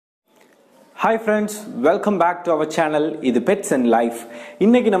Hi friends, welcome back to our channel. This is Pets and Life.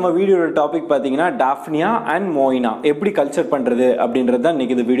 இன்னைக்கு நம்ம வீடியோட topic பாத்தீங்கன்னா Daphnia and மோயினா எப்படி கல்ச்சர் பண்றது அப்படிங்கறத தான்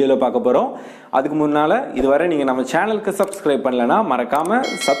இன்னைக்கு இந்த வீடியோல பார்க்க போறோம். அதுக்கு முன்னால இதுவரை நீங்க நம்ம சேனலுக்கு சப்ஸ்கிரைப் பண்ணலனா மறக்காம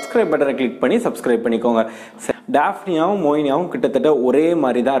சப்ஸ்கிரைப் பட்டனை கிளிக் பண்ணி சப்ஸ்கிரைப் பண்ணிக்கோங்க. டாஃப்னியாவும் மோயினாவும் கிட்டத்தட்ட ஒரே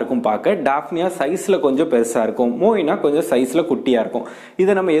மாதிரி தான் இருக்கும் பார்க்க. டாஃப்னியா சைஸ்ல கொஞ்சம் பெருசா இருக்கும், மோயினா கொஞ்சம் சைஸ்ல குட்டியா இருக்கும்.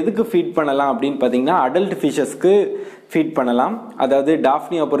 இதை நம்ம எதுக்கு ஃபீட் பண்ணலாம் அப்படின்னு பாத்தீங்கன்னா அடல்ட் ஃபிஷஸ்க்கு ஃபீட் பண்ணலாம். அதாவது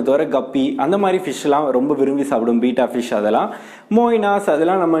டாஃப்னியா பொறுத்தவரை கப்பி அந்த மாதிரி ஃபிஷ்லாம் ரொம்ப விரும்பி சாப்பிடும், பீட்டா ஃபிஷ் அதெல்லாம். மோயினாஸ்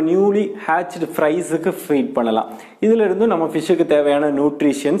அதெல்லாம் நம்ம நியூலி ஹேட்ச்டு ஃப்ரைஸுக்கு ஃபீட் பண்ணலாம். இதுல இருந்து நம்ம ஃபிஷ்ஷுக்கு தேவையான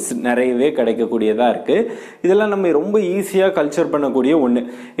நியூட்ரிஷன்ஸ் நிறையவே கிடைக்கக்கூடியதா இருக்கு. இதெல்லாம் நம்ம ரொம்ப ஈஸியா கல்ச்சர் பண்ணக்கூடிய ஒன்று.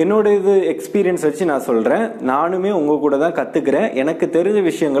 என்னோட இது எக்ஸ்பீரியன்ஸ் வச்சு நான் சொல்றேன். நானுமே உங்க கூட தான் கத்துக்கிறேன். எனக்கு தெரிஞ்ச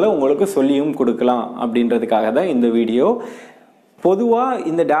விஷயங்களை உங்களுக்கு சொல்லியும் கொடுக்கலாம் அப்படின்றதுக்காக தான் இந்த வீடியோ. பொதுவாக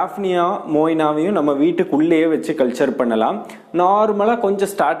இந்த டாஃப்னியா மோயினாவையும் நம்ம வீட்டுக்குள்ளேயே வச்சு கல்ச்சர் பண்ணலாம். நார்மலாக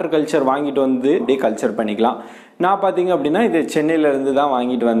கொஞ்சம் ஸ்டார்டர் கல்ச்சர் வாங்கிட்டு வந்து அப்படியே கல்ச்சர் பண்ணிக்கலாம். நான் பார்த்தீங்க அப்படின்னா இது சென்னையிலேருந்து தான்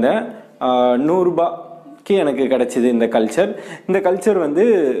வாங்கிட்டு வந்தேன். 100 ரூபாய்க்கு எனக்கு கிடைச்சிது இந்த கல்ச்சர். இந்த கல்ச்சர் வந்து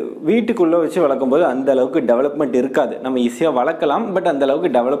வீட்டுக்குள்ளே வச்சு வளர்க்கும் போது அந்த அளவுக்கு டெவலப்மெண்ட் இருக்காது. நம்ம ஈஸியாக வளர்க்கலாம், பட் அந்த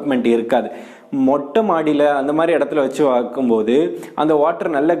அளவுக்கு டெவலப்மெண்ட் இருக்காது. மொட்டை மாடியில் அந்த மாதிரி இடத்துல வச்சு வளர்க்கும்போது அந்த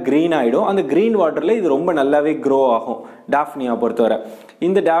வாட்டர் நல்லா க்ரீன் ஆகிடும். அந்த க்ரீன் வாட்டரில் இது ரொம்ப நல்லாவே க்ரோ ஆகும். டாஃப்னியா பொறுத்தவரை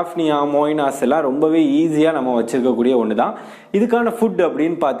இந்த டாஃப்னியா மோயினாஸ் எல்லாம் ரொம்பவே ஈஸியாக நம்ம வச்சிருக்கக்கூடிய ஒன்று தான். இதுக்கான ஃபுட்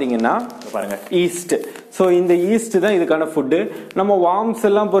அப்படின்னு பார்த்தீங்கன்னா பாருங்க, ஈஸ்ட். ஸோ இந்த ஈஸ்ட் தான் இதுக்கான ஃபுட்டு. நம்ம வார்ம்ஸ்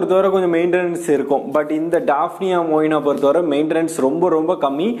எல்லாம் பொறுத்தவரை கொஞ்சம் மெயின்டெனன்ஸ் இருக்கும், பட் இந்த டாஃப்னியா மோயினா பொறுத்தவரை மெயின்டெனன்ஸ் ரொம்ப ரொம்ப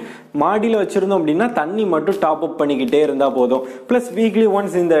கம்மி. மாடியில் வச்சிருந்தோம் அப்படின்னா தண்ணி மட்டும் டாப் அப் பண்ணிக்கிட்டே இருந்தால் போதும். ப்ளஸ் வீக்லி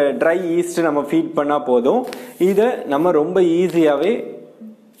ஒன்ஸ் இந்த ட்ரை ஈஸ்ட் நம்ம ஃபீட் பண்ணால் போதும். இதை நம்ம ரொம்ப ஈஸியாகவே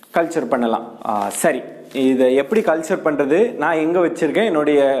கல்ச்சர் பண்ணலாம். சரி, இதை எப்படி கல்ச்சர் பண்ணுறது, நான் எங்கே வச்சுருக்கேன்,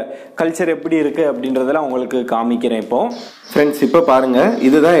 என்னுடைய கல்ச்சர் எப்படி இருக்குது அப்படின்றதெல்லாம் உங்களுக்கு காமிக்கிறேன். இப்போ ஃப்ரெண்ட்ஸ், இப்போ பாருங்கள்,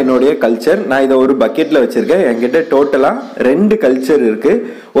 இதுதான் என்னுடைய கல்ச்சர். நான் இதை ஒரு பக்கெட்டில் வச்சுருக்கேன். என்கிட்ட டோட்டலாக 2 கல்ச்சர் இருக்குது.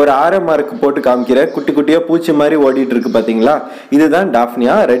 ஒரு ஆரமார்க்கு போட்டு காமிக்கிறேன். குட்டி குட்டியாக பூச்சி மாதிரி ஓடிட்டு இருக்கு பார்த்தீங்களா, இதுதான்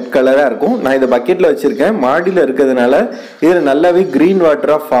டாஃப்னியா. ரெட் கலராக இருக்கும். நான் இதை பக்கெட்டில் வச்சுருக்கேன். மாடியில் இருக்கிறதுனால இதில் நல்லாவே க்ரீன்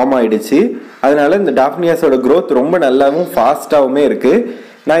வாட்டராக ஃபார்ம் ஆகிடுச்சு. அதனால இந்த டாஃப்னியாஸோட க்ரோத் ரொம்ப நல்லாவும் ஃபாஸ்ட்டாகவுமே இருக்குது.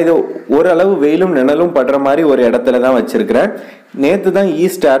 நான் இதை ஓரளவு வெயிலும் நிழலும் படுற மாதிரி ஒரு இடத்துல தான் வச்சிருக்கிறேன். நேற்று தான்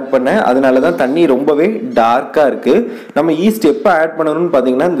ஈஸ்ட் ஆட் பண்ணேன், அதனால தான் தண்ணி ரொம்பவே டார்க்காக இருக்குது. நம்ம ஈஸ்ட் எப்போ ஆட் பண்ணணும்னு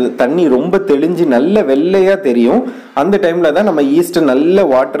பார்த்தீங்கன்னா இந்த தண்ணி ரொம்ப தெளிஞ்சு நல்ல வெள்ளையாக தெரியும். அந்த டைமில் தான் நம்ம ஈஸ்ட்டை நல்ல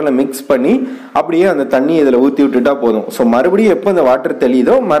வாட்டரில் மிக்ஸ் பண்ணி அப்படியே அந்த தண்ணி இதில் ஊற்றி விட்டுட்டா போதும். ஸோ மறுபடியும் எப்போ இந்த வாட்டர்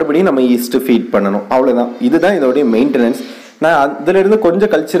தெளியுதோ மறுபடியும் நம்ம ஈஸ்ட்டு ஃபீட் பண்ணணும். அவ்வளோதான். இதுதான் இதோடைய மெயின்டெனன்ஸ். நான் அதிலிருந்து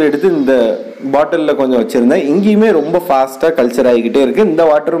கொஞ்சம் கல்ச்சர் எடுத்து இந்த பாட்டிலில் கொஞ்சம் வச்சுருந்தேன். இங்கேயுமே ரொம்ப ஃபாஸ்ட்டாக கல்ச்சர் ஆகிக்கிட்டே இருக்குது. இந்த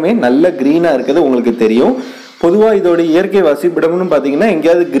வாட்டருமே நல்ல க்ரீனாக இருக்குது, உங்களுக்கு தெரியும். பொதுவாக இதோட இயற்கை வசிப்பிடம்னு பார்த்தீங்கன்னா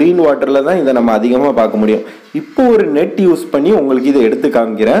எங்கேயாவது க்ரீன் வாட்டரில் தான் இதை நம்ம அதிகமாக பார்க்க முடியும். இப்போ ஒரு நெட் யூஸ் பண்ணி உங்களுக்கு இதை எடுத்து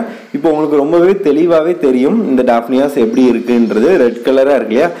காமிக்கிறேன். இப்போ உங்களுக்கு ரொம்பவே தெளிவாகவே தெரியும் இந்த டாஃப்னியாஸ் எப்படி இருக்குன்றது. ரெட் கலராக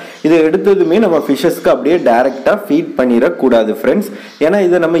இருக்கு இல்லையா, இதை எடுத்ததுமே நம்ம ஃபிஷஸ்க்கு அப்படியே டைரெக்டாக ஃபீட் பண்ணிடக்கூடாது ஃப்ரெண்ட்ஸ். ஏன்னா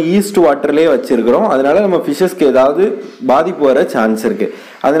இதை நம்ம ஈஸ்ட் வாட்டர்லேயே வச்சுருக்கிறோம். அதனால நம்ம ஃபிஷஸ்க்கு ஏதாவது பாதிப்பு வர சான்ஸ் இருக்குது.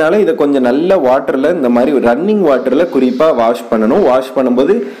 அதனால இதை கொஞ்சம் நல்ல வாட்டரில், இந்த மாதிரி ரன்னிங் வாட்டரில் குறிப்பாக வாஷ் பண்ணணும். வாஷ்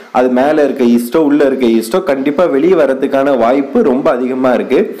பண்ணும்போது அது மேலே இருக்க ஈஸ்டோ உள்ளே இருக்க ஈஸ்டோ கண்டிப்பாக வெளியே வரதுக்கான வாய்ப்பு ரொம்ப அதிகமாக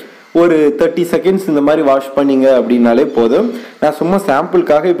இருக்குது. ஒரு 30 செகண்ட்ஸ் இந்த மாதிரி வாஷ் பண்ணிங்க அப்படின்னாலே போதும். நான் சும்மா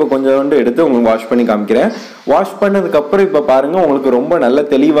சாம்பிளுக்காக இப்போ கொஞ்சோண்டு எடுத்து உங்களுக்கு வாஷ் பண்ணி காமிக்கிறேன். வாஷ் பண்ணதுக்கப்புறம் இப்போ பாருங்கள், உங்களுக்கு ரொம்ப நல்ல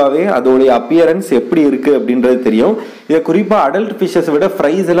தெளிவாகவே அதோடைய அப்பியரன்ஸ் எப்படி இருக்குது அப்படின்றது தெரியும். இதை குறிப்பாக அடல்ட் ஃபிஷஸ் விட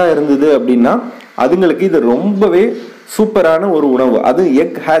ஃப்ரைஸ் எல்லாம் இருந்தது அப்படின்னா அதுங்களுக்கு இது ரொம்பவே சூப்பரான ஒரு உணவு. அது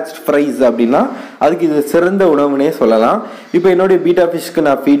எக் ஹேட்ச்ட் ஃப்ரைஸ் அப்படின்னா அதுக்கு இது சிறந்த உணவுனே சொல்லலாம். இப்போ என்னுடைய பீட்டா ஃபிஷ்க்கு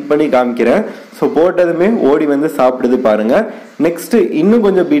நான் ஃபீட் பண்ணி காமிக்கிறேன். ஸோ போட்டதுமே ஓடி வந்து சாப்பிடுது பாருங்க. நெக்ஸ்ட் இன்னும்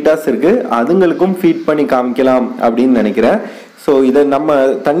கொஞ்சம் பீட்டாஸ் இருக்கு, அதுங்களுக்கும் ஃபீட் பண்ணி காமிக்கலாம் அப்படின்னு நினைக்கிறேன். ஸோ இதை நம்ம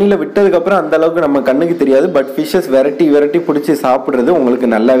தண்ணியில் விட்டதுக்கப்புறம் அந்த அளவுக்கு நம்ம கண்ணுக்கு தெரியாது, பட் ஃபிஷ்ஷஸ் வெரைட்டி பிடிச்சி சாப்பிட்றது உங்களுக்கு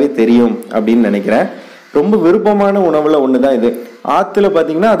நல்லாவே தெரியும் அப்படின்னு நினைக்கிறேன். ரொம்ப விருப்பமான உணவுல ஒன்று தான் இது. ஆற்றுல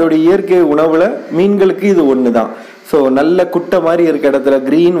பார்த்தீங்கன்னா அதோட இயற்கை உணவுல மீன்களுக்கு இது ஒன்று தான். ஸோ நல்ல குட்டை மாதிரி இருக்க இடத்துல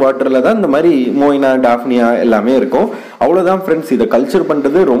க்ரீன் வாட்டரில் தான் இந்த மாதிரி மோயினா டாஃப்னியா எல்லாமே இருக்கும். அவ்வளோதான் ஃப்ரெண்ட்ஸ். இதை கல்ச்சர்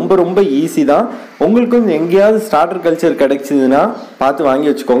பண்ணுறது ரொம்ப ரொம்ப ஈஸி தான். உங்களுக்கும் எங்கேயாவது ஸ்டார்டர் கல்ச்சர் கிடைச்சிதுன்னா பார்த்து வாங்கி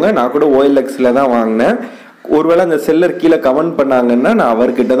வச்சுக்கோங்க. நான் கூட OLXல தான் வாங்கினேன். ஒருவேளை அந்த செல்லர் கீழே கமெண்ட் பண்ணாங்கன்னா நான்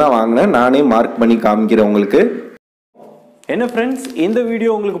அவர்கிட்ட தான் வாங்கினேன். நானே மார்க் பண்ணி காமிக்கிறேன் உங்களுக்கு. என்ன ஃப்ரெண்ட்ஸ், இந்த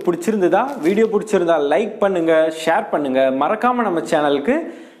வீடியோ உங்களுக்கு பிடிச்சிருந்ததா? வீடியோ பிடிச்சிருந்தா லைக் பண்ணுங்க, ஷேர் பண்ணுங்க, மறக்காம நம்ம சேனலுக்கு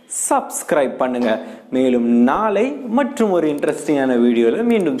சப்ஸ்கிரைப் பண்ணுங்க. மேலும் நாளை மற்றும் ஒரு இன்ட்ரெஸ்டிங்கான வீடியோவில்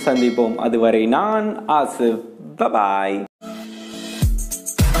மீண்டும் சந்திப்போம். அதுவரை நான் ஆசிப். பை.